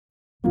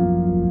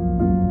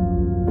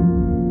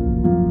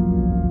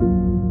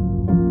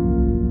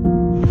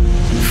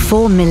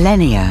For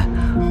millennia,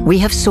 we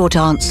have sought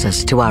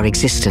answers to our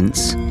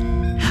existence.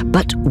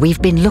 But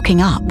we've been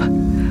looking up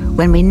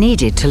when we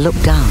needed to look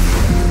down.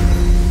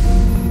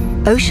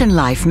 Ocean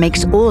life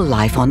makes all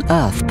life on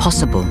Earth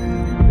possible.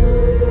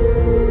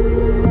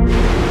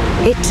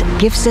 It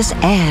gives us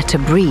air to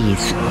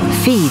breathe,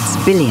 feeds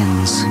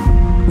billions,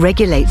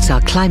 regulates our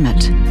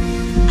climate,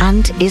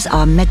 and is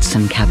our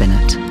medicine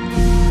cabinet.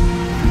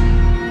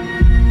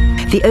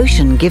 The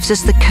ocean gives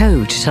us the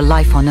code to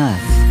life on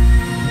Earth.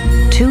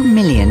 2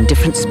 million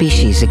different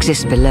species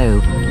exist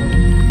below,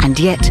 and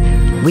yet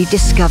we've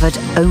discovered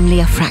only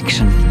a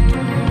fraction.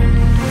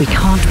 We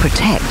can't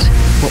protect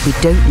what we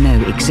don't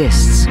know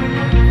exists.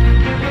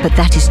 But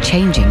that is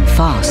changing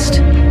fast.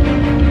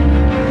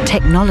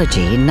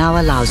 Technology now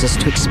allows us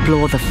to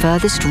explore the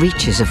furthest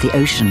reaches of the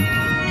ocean,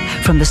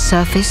 from the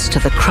surface to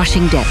the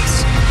crushing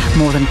depths,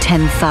 more than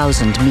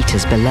 10,000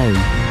 meters below.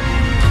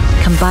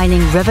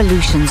 Combining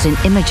revolutions in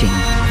imaging,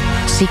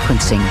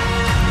 sequencing,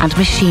 and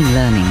machine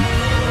learning,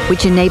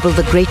 which enable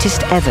the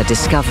greatest ever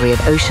discovery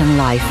of ocean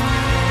life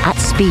at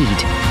speed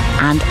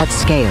and at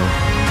scale,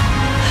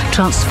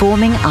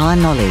 transforming our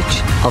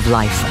knowledge of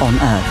life on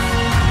Earth.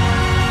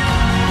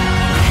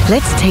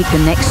 Let's take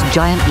the next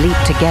giant leap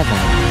together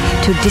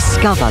to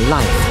discover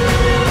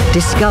life,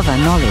 discover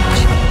knowledge,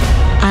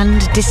 and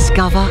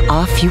discover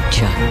our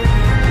future.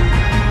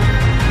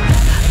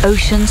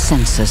 Ocean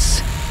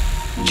Census.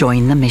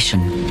 Join the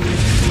mission.